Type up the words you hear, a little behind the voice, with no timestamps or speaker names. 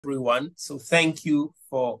Everyone. So thank you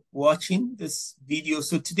for watching this video.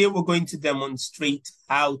 So today we're going to demonstrate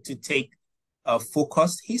how to take a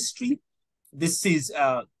focused history. This is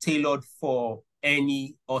tailored for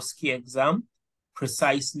any OSCE exam,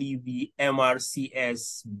 precisely the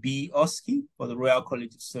MRCS-B OSCE for the Royal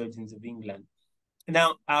College of Surgeons of England.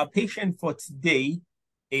 Now, our patient for today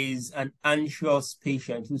is an anxious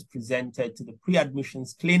patient who's presented to the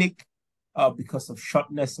pre-admissions clinic because of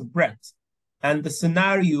shortness of breath. And the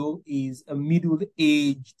scenario is a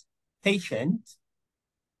middle-aged patient.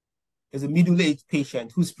 There's a middle-aged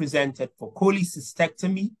patient who's presented for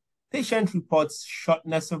cholecystectomy. Patient reports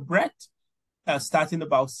shortness of breath starting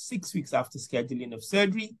about 6 weeks after scheduling of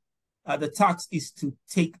surgery. The task is to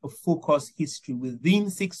take a focused history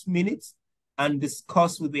within 6 minutes and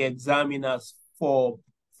discuss with the examiners for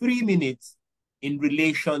 3 minutes in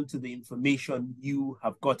relation to the information you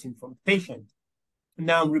have gotten from the patient.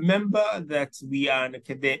 Now, remember that we are an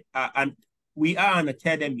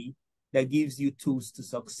academy that gives you tools to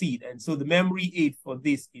succeed. And so the memory aid for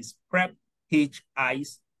this is Prep H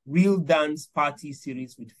ICE, Real Dance Party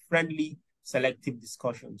Series with friendly selective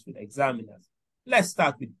discussions with examiners. Let's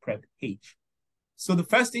start with Prep H. So the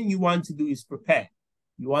first thing you want to do is prepare.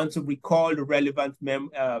 You want to recall the relevant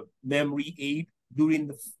memory aid during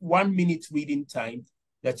the 1 minute reading time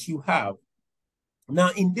that you have. Now,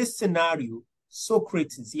 in this scenario,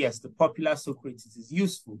 Socrates, yes, the popular Socrates is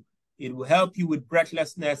useful. It will help you with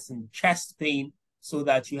breathlessness and chest pain so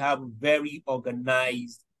that you have a very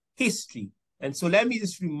organized history. And so let me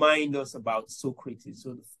just remind us about Socrates.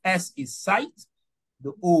 So the S is sight,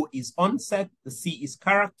 the O is onset, the C is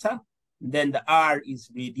character, and then the R is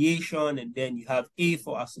radiation, and then you have A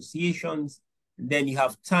for associations, and then you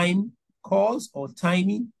have time, cause or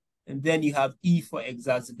timing, and then you have E for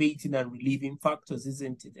exacerbating and relieving factors,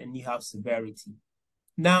 isn't it? And you have severity.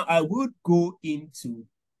 Now, I would go into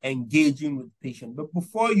engaging with the patient, but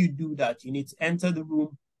before you do that, you need to enter the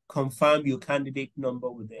room, confirm your candidate number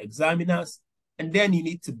with the examiners, and then you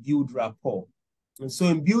need to build rapport. And so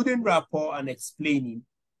in building rapport and explaining,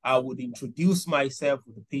 I would introduce myself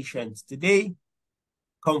with the patient today,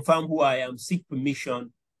 confirm who I am, seek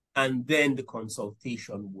permission, and then the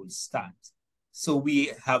consultation will start. So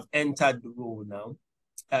we have entered the role now.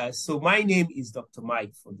 So my name is Dr.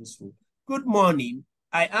 Mike for this role. Good morning.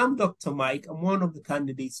 I am Dr. Mike. I'm one of the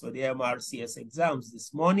candidates for the MRCS exams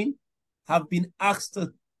this morning. Have been asked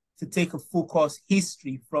to take a focused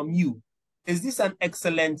history from you. Is this an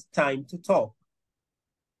excellent time to talk?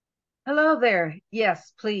 Hello there.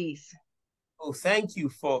 Yes, please. Oh, thank you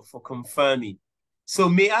for confirming. So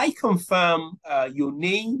may I confirm your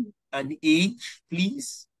name and age,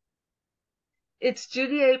 please? It's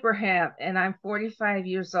Judy Abraham, and I'm 45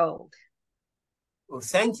 years old. Well,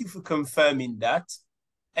 thank you for confirming that.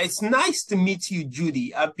 It's nice to meet you,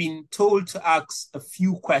 Judy. I've been told to ask a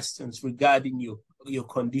few questions regarding your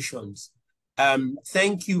conditions.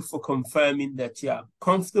 Thank you for confirming that you're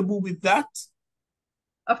comfortable with that.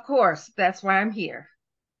 Of course, that's why I'm here.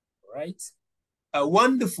 All right.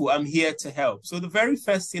 Wonderful. I'm here to help. So the very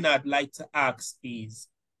first thing I'd like to ask is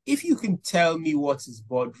if you can tell me what is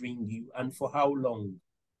bothering you and for how long.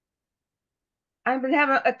 I've been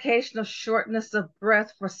having occasional shortness of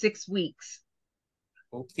breath for 6 weeks.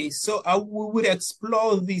 Okay, so we would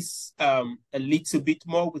explore this a little bit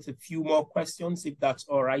more with a few more questions, if that's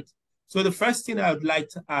all right. So the first thing I would like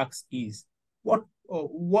to ask is, what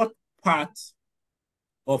part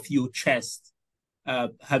of your chest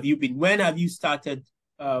when have you started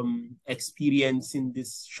experiencing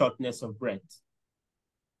this shortness of breath?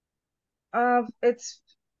 It's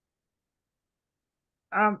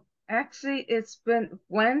actually it's been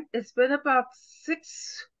about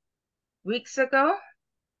 6 weeks ago.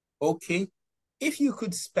 Okay, if you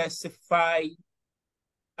could specify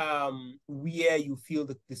where you feel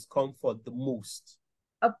the discomfort the most.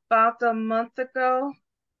 About a month ago,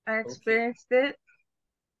 I experienced it.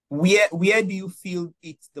 Where do you feel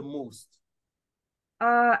it the most?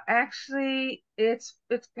 Actually, it's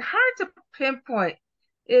hard to pinpoint.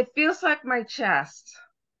 It feels like my chest.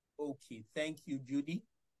 Okay, thank you, Judy.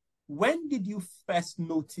 When did you first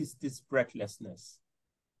notice this breathlessness?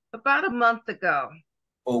 About a month ago.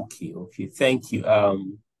 Okay, thank you.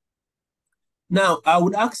 Now I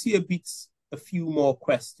would ask you a few more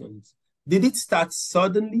questions. Did it start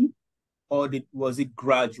suddenly or was it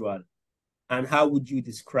gradual? And how would you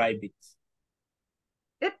describe it?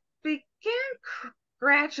 It began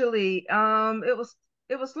gradually.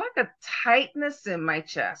 It was like a tightness in my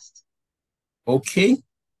chest. Okay.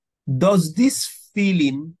 Does this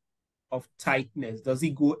feeling of tightness, does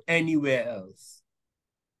it go anywhere else?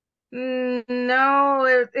 No,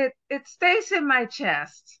 it stays in my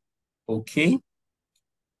chest. Okay.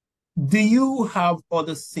 Do you have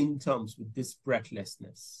other symptoms with this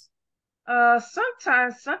breathlessness?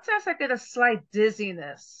 Sometimes I get a slight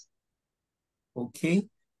dizziness. Okay.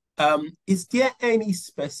 Is there any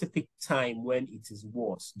specific time when it is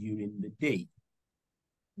worse during the day?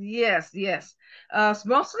 Yes, yes. It's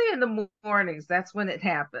mostly in the mornings. That's when it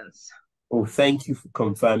happens. Oh, thank you for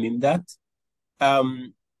confirming that.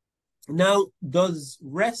 Um, Now, does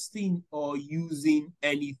resting or using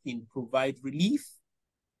anything provide relief?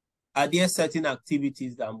 Are there certain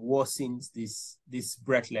activities that worsens this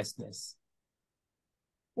breathlessness?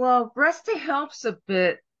 Well, resting helps a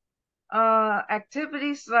bit.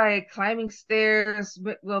 Activities like climbing stairs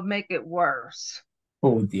will make it worse.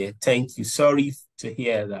 Oh dear, thank you. Sorry to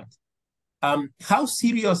hear that. How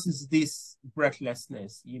serious is this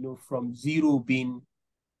breathlessness? You know, from 0 being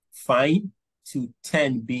fine to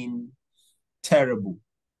 10 being terrible.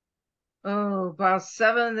 Oh, about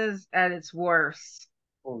 7 is at its worst.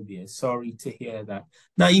 Oh dear, sorry to hear that.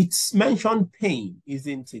 Now, it's mentioned pain,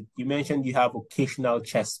 isn't it? You mentioned you have occasional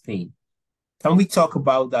chest pain. Can we talk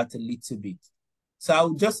about that a little bit? So I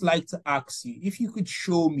would just like to ask you if you could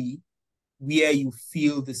show me where you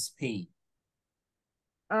feel this pain.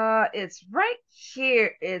 It's right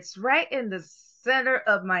here. It's right in the center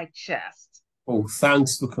of my chest. Oh,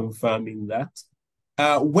 thanks for confirming that.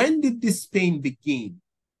 When did this pain begin?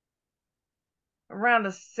 Around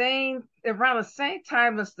the same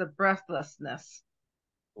time as the breathlessness.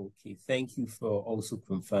 Okay, thank you for also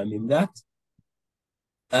confirming that.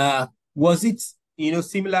 Uh, was it,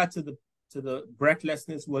 similar to the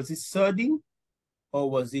breathlessness? Was it sudden or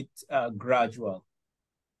was it gradual?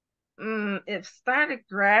 It started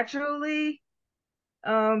gradually,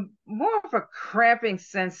 more of a cramping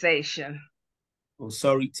sensation. Oh,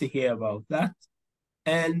 sorry to hear about that.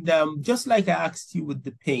 And just like I asked you with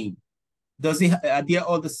the pain, are there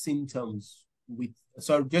other symptoms with,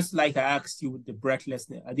 sorry, just like I asked you with the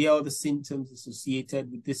breathlessness, are there other symptoms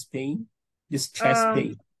associated with this pain, this chest Um,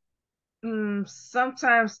 pain?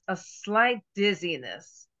 Sometimes a slight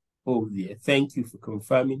dizziness. Oh dear, thank you for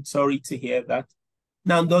confirming. Sorry to hear that.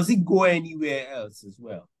 Now, does it go anywhere else as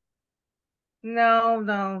well? No,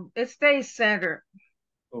 no, it stays centered.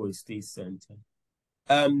 Oh, it stays centered.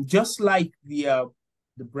 Just like the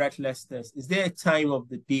breathlessness, is there a time of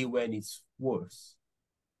the day when it's worse?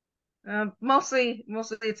 Mostly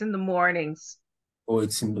it's in the mornings. Or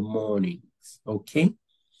it's in the mornings? Okay.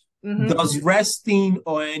 Hmm. Does resting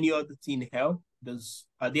or any other thing help?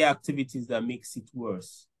 Are there activities that makes it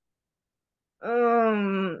worse?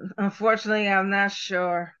 Unfortunately, I'm not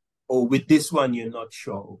sure. Or with this one, you're not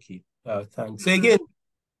sure. Okay. Thanks. So Mm, again,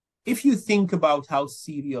 if you think about how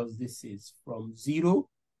serious this is from 0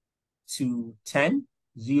 to 10,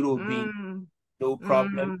 0 being mm, no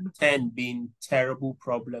problem, mm, 10 being terrible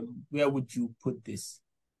problem, where would you put this?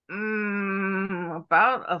 mm,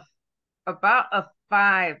 about a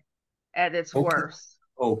 5 at its Okay. worst.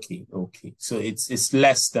 Okay. Okay. So it's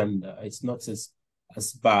less than it's not as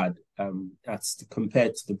bad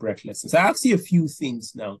compared to the breathlessness. I ask you a few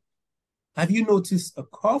things now. Have you noticed a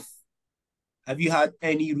cough? Have you had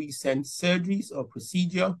any recent surgeries or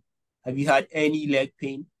procedure? Have you had any leg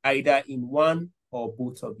pain, either in one or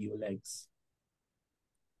both of your legs?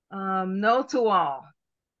 No to all.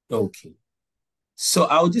 Okay. So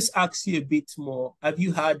I'll just ask you a bit more. Have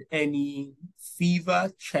you had any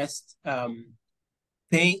fever, chest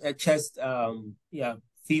pain, chest yeah,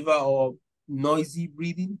 fever or noisy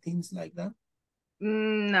breathing, things like that?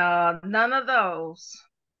 No, none of those.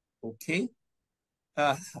 Okay.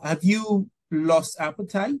 Have you lost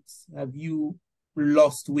appetite? Have you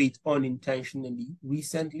lost weight unintentionally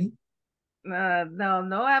recently? No,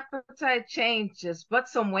 no appetite changes, but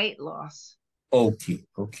some weight loss. Okay,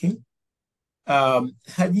 okay.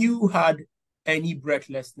 Have you had any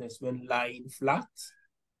breathlessness when lying flat?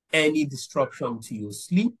 Any disruption to your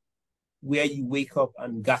sleep where you wake up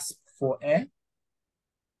and gasp for air?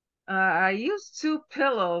 I use 2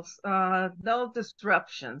 pillows. No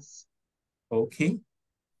disruptions. Okay.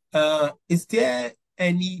 Is there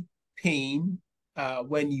any pain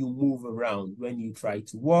when you move around, when you try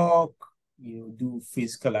to walk, do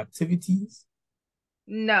physical activities?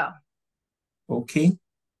 No. Okay.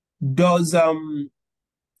 Does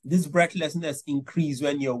this breathlessness increase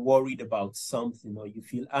when you're worried about something or you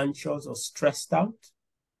feel anxious or stressed out?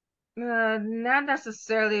 Not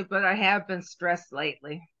necessarily, but I have been stressed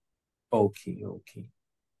lately. Okay, okay,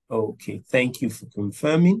 okay. Thank you for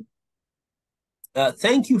confirming.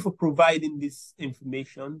 Thank you for providing this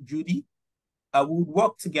information, Judy. I will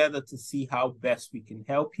work together to see how best we can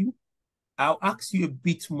help you. I'll ask you a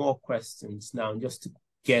bit more questions now just to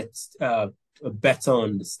get a better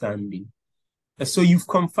understanding. So you've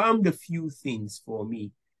confirmed a few things for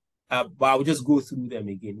me, but I'll just go through them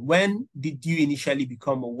again. When did you initially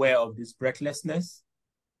become aware of this breathlessness?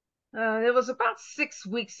 It was about 6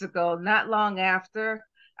 weeks ago, not long after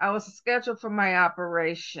I was scheduled for my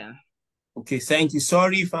operation. Okay, thank you.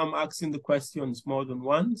 Sorry if I'm asking the questions more than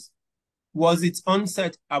once. Was its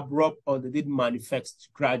onset abrupt or did it manifest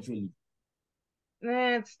gradually?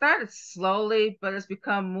 It started slowly, but it's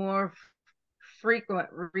become more frequent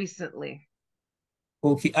recently.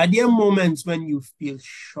 Okay, are there moments when you feel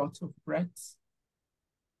short of breath?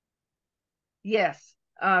 Yes,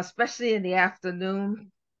 especially in the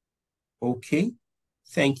afternoon. Okay,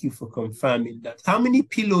 thank you for confirming that. How many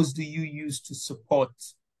pillows do you use to support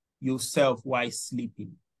yourself while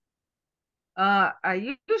sleeping?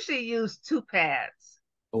 I usually use 2 pads.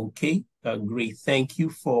 Okay, great. Thank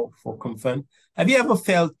you for confirming. Have you ever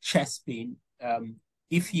felt chest pain?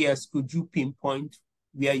 If yes, could you pinpoint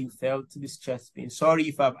where you felt this chest pain? Sorry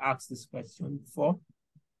if I've asked this question before.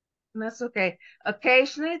 That's okay.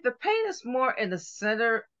 Occasionally, the pain is more in the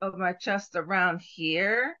center of my chest around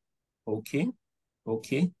here. Okay,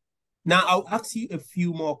 okay. Now I'll ask you a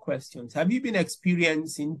few more questions. Have you been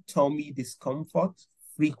experiencing tummy discomfort,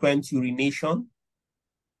 frequent urination,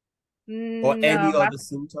 or No, any other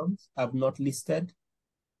symptoms I've not listed?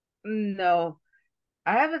 no,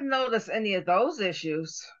 I haven't noticed any of those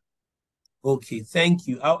issues. Okay, thank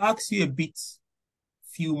you. I'll ask you a bit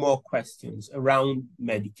few more questions around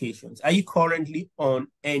medications. Are you currently on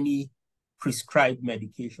any prescribed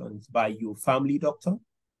medications by your family doctor?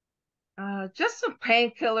 Just some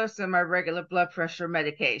painkillers and my regular blood pressure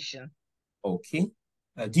medication. Okay.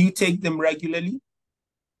 Do you take them regularly?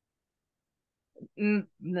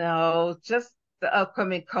 No, just the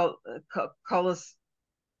upcoming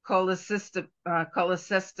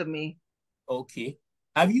cholecystectomy. Okay.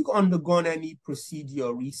 Have you undergone any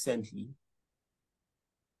procedure recently?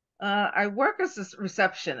 I work as a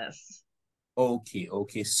receptionist. Okay,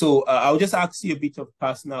 okay. So I'll just ask you a bit of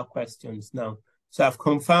personal questions now. So I've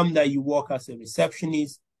confirmed that you work as a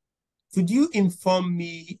receptionist. Could you inform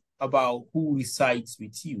me about who resides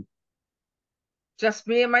with you? Just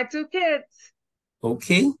me and my 2 kids.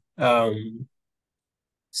 Okay.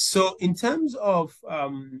 So in terms of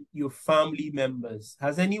your family members,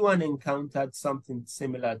 has anyone encountered something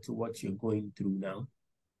similar to what you're going through now?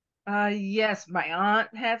 Yes, my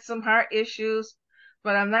aunt had some heart issues,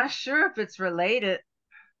 but I'm not sure if it's related.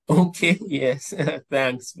 Okay, yes.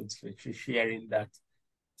 Thanks for sharing that.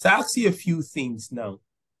 So I'll ask you a few things now.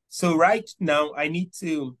 So right now, I need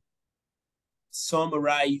to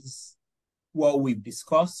summarize what we've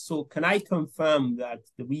discussed. So can I confirm that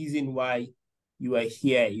the reason why you are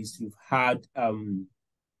here is you've been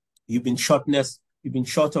you've been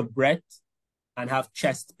short of breath and have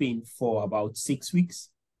chest pain for about 6 weeks.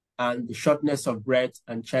 And the shortness of breath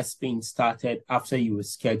and chest pain started after you were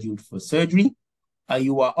scheduled for surgery.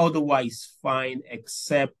 You are otherwise fine,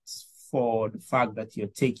 except for the fact that you're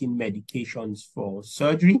taking medications for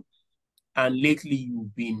surgery. And lately,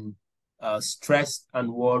 you've been stressed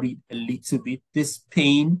and worried a little bit. This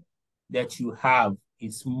pain that you have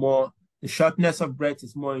is more, the shortness of breath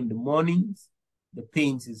is more in the mornings, the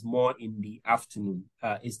pains is more in the afternoon.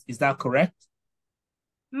 Is that correct?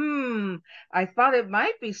 Hmm, I thought it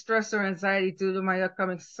might be stress or anxiety due to my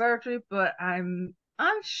upcoming surgery, but I'm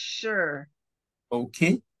unsure.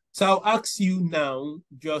 Okay. So I'll ask you now,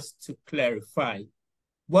 just to clarify,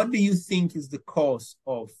 what do you think is the cause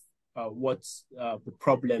of what's the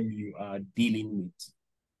problem you are dealing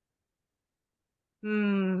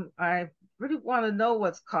with? I really want to know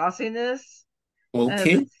what's causing this. If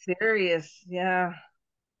Okay. it's serious, yeah.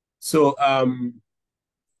 So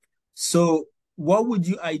so what would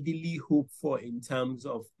you ideally hope for in terms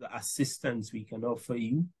of the assistance we can offer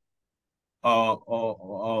you,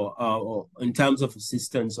 or in terms of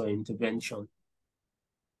assistance or intervention?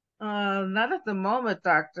 Not at the moment,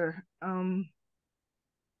 doctor.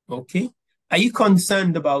 Okay. Are you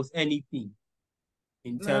concerned about anything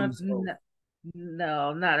in Uh, terms of? n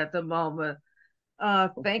no, not at the moment.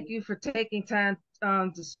 Okay. Thank you for taking time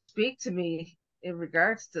to speak to me in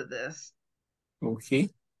regards to this. Okay.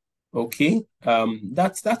 Okay,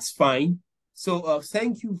 that's fine. So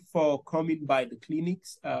thank you for coming by the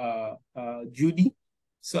clinics, Judy.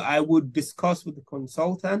 So I would discuss with the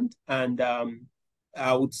consultant and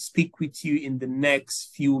I would speak with you in the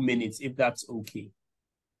next few minutes if that's okay.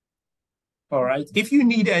 All right. If you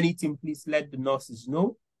need anything, please let the nurses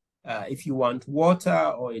know. If you want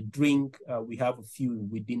water or a drink, we have a few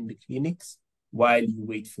within the clinics while you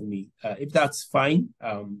wait for me. If that's fine,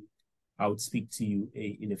 I would speak to you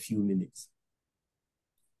in a few minutes.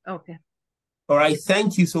 Okay. All right,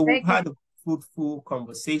 thank you. So we've had you. a fruitful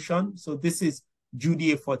conversation. So this is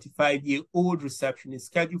Judy, a 45-year-old receptionist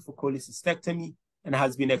scheduled for cholecystectomy and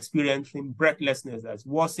has been experiencing breathlessness that's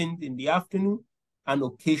worsened in the afternoon and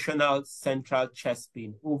occasional central chest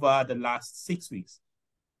pain over the last 6 weeks.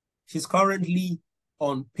 She's currently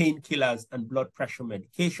on painkillers and blood pressure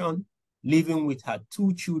medication, living with her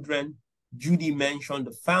 2 children. Judy mentioned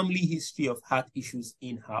the family history of heart issues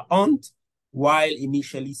in her aunt, while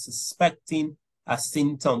initially suspecting her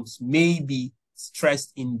symptoms may be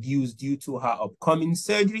stress-induced due to her upcoming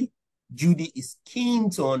surgery. Judy is keen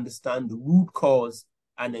to understand the root cause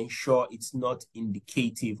and ensure it's not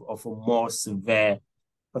indicative of a more severe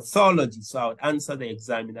pathology. So I would answer the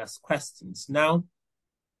examiner's questions now.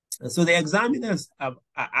 And so the examiners are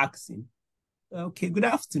asking, okay, good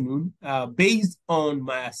afternoon. Based on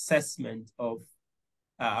my assessment of,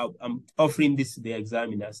 I'm offering this to the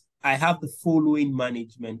examiners, I have the following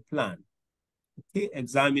management plan. Okay,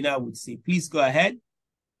 examiner would say, please go ahead.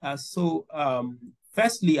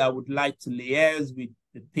 Firstly, I would like to liaise with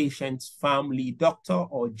the patient's family doctor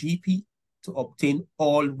or GP to obtain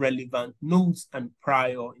all relevant notes and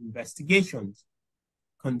prior investigations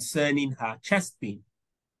concerning her chest pain.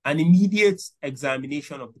 An immediate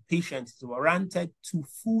examination of the patient is warranted to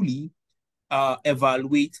fully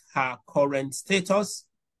evaluate her current status.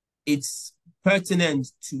 It's pertinent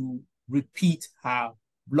to repeat her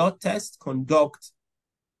blood test, conduct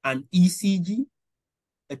an ECG,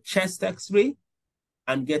 a chest x-ray,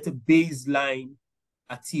 and get a baseline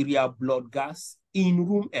arterial blood gas in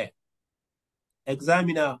room air.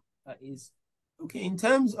 Examiner is, okay, in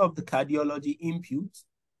terms of the cardiology input,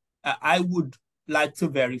 I would like to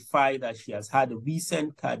verify that she has had a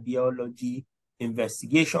recent cardiology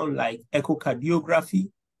investigation like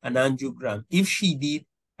echocardiography and angiogram. If she did,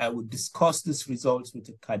 I would discuss these results with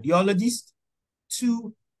a cardiologist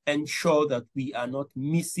to ensure that we are not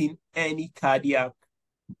missing any cardiac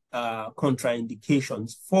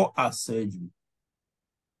contraindications for our surgery.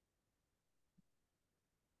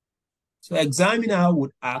 So examiner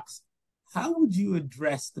would ask, how would you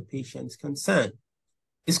address the patient's concern?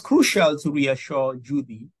 It's crucial to reassure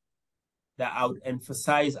Judy that I would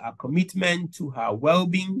emphasize our commitment to her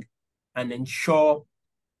well-being and ensure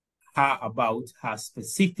her about her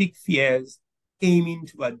specific fears, aiming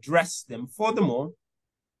to address them. Furthermore,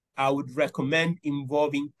 I would recommend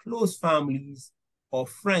involving close families or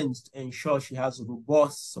friends to ensure she has a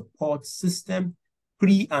robust support system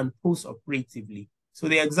pre- and post-operatively. So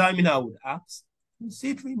the examiner would ask,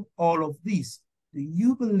 considering all of this, do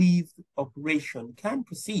you believe the operation can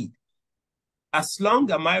proceed?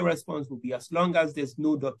 My response will be, as long as there's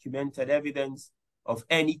no documented evidence of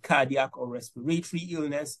any cardiac or respiratory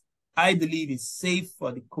illness, I believe it's safe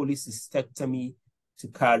for the cholecystectomy to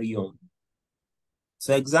carry on.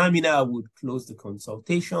 So examiner would close the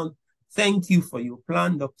consultation. Thank you for your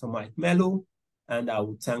plan, Dr. Mike Mello, and I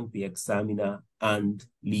will thank the examiner and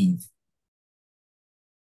leave.